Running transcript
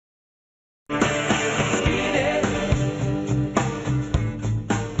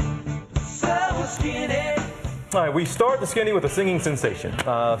All right, we start the skinny with a singing sensation.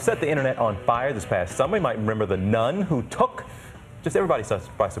 Set the internet on fire this past summer. You might remember the nun who took just everybody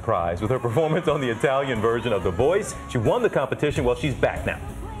by surprise with her performance on the Italian version of The Voice. She won the competition. Well, she's back now.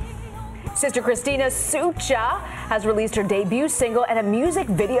 Sister Christina Sucha has released her debut single and a music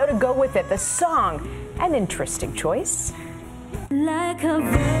video to go with it. The song, an interesting choice. Like a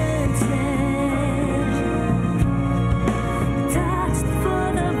virgin.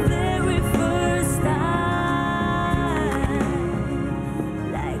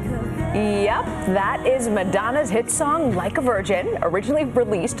 Yep, that is Madonna's hit song, Like a Virgin, originally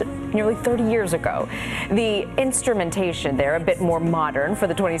released nearly 30 years ago. The instrumentation there, a bit more modern for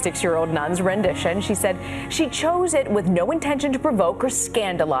the 26-year-old nun's rendition. She said she chose it with no intention to provoke or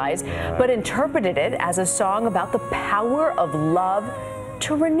scandalize, but interpreted it as a song about the power of love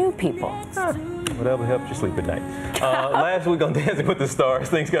to renew people. Whatever helps you sleep at night. Last week on Dancing with the Stars,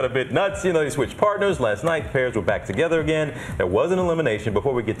 things got a bit nuts. You know, they switched partners. Last night, the pairs were back together again. There was an elimination.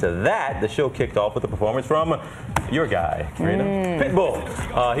 Before we get to that, the show kicked off with a performance from your guy, Karina.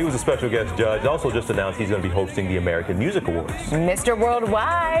 Pitbull. He was a special guest judge. Also just announced he's going to be hosting the American Music Awards. Mr.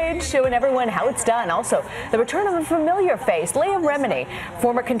 Worldwide, showing everyone how it's done. Also, the return of a familiar face, Leah Remini.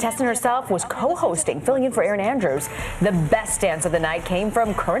 Former contestant herself was co-hosting, filling in for Erin Andrews. The best dance of the night came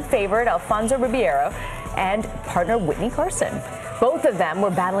from current favorite Alfonso Ribeiro and partner Whitney Carson. Both of them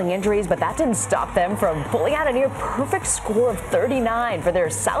were battling injuries, but that didn't stop them from pulling out a near perfect score of 39 for their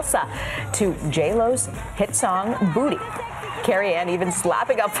salsa to J-Lo's hit song Booty. Carrie Ann even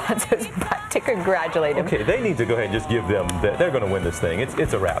slapping Alfonso's butt to congratulate him. Okay, they need to go ahead and just give them that. They're going to win this thing.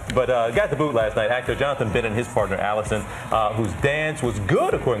 It's a wrap. But got the boot last night. Actor Jonathan Bennett and his partner Allison, whose dance was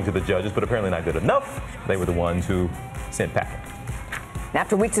good according to the judges, but apparently not good enough. They were the ones who sent packing.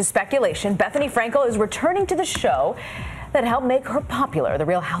 After weeks of speculation, Bethany Frankel is returning to the show that helped make her popular, The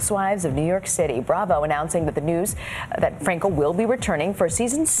Real Housewives of New York City. Bravo announcing that the news that Frankel will be returning for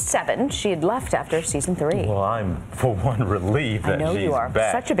season 7. She had left after season 3. Well, I'm, for one, relieved that she's back. I know you are.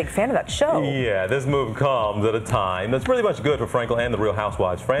 Such a big fan of that show. Yeah, this move comes at a time that's pretty much good for Frankel and the Real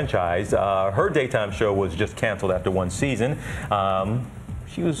Housewives franchise. Her daytime show was just canceled after one season.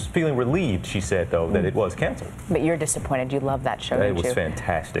 She was feeling relieved, she said, though, that it was canceled. But you're disappointed. You love that show, It didn't you? was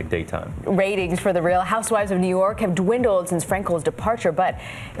fantastic daytime. Ratings for The Real Housewives of New York have dwindled since Frankel's departure, but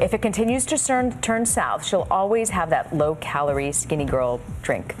if it continues to turn south, she'll always have that low-calorie, skinny girl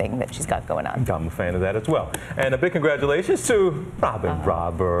drink thing that she's got going on. I'm a fan of that as well. And a big congratulations to Robin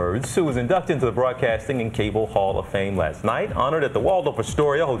Roberts, who was inducted into the Broadcasting and Cable Hall of Fame last night, honored at the Waldorf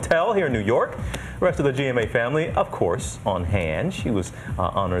Astoria Hotel here in New York. The rest of the GMA family, of course, on hand. She was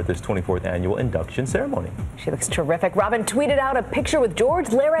honored at this 24th annual induction ceremony. She looks terrific. Robin tweeted out a picture with George,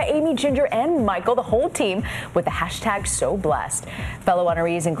 Lara, Amy, Ginger, and Michael, the whole team, with the hashtag #SoBlessed. Fellow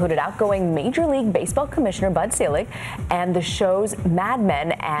honorees included outgoing Major League Baseball Commissioner Bud Selig and the show's Mad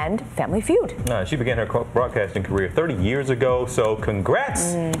Men and Family Feud. She began her broadcasting career 30 years ago, so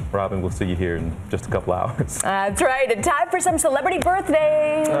congrats. Robin, we'll see you here in just a couple hours. That's right, and time for some celebrity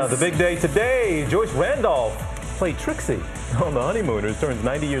birthdays. The big day today, Joyce Randolph played Trixie on The Honeymooners, turns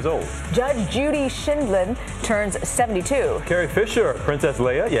 90 years old. Judge Judy Shindlin turns 72. Carrie Fisher, Princess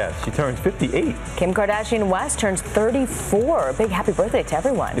Leia, yes, she turns 58. Kim Kardashian West turns 34. Big happy birthday to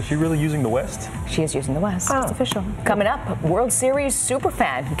everyone. Is she really using the West? She is using the West. It's official. Coming up, World Series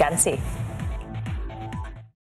superfan. Gotta see.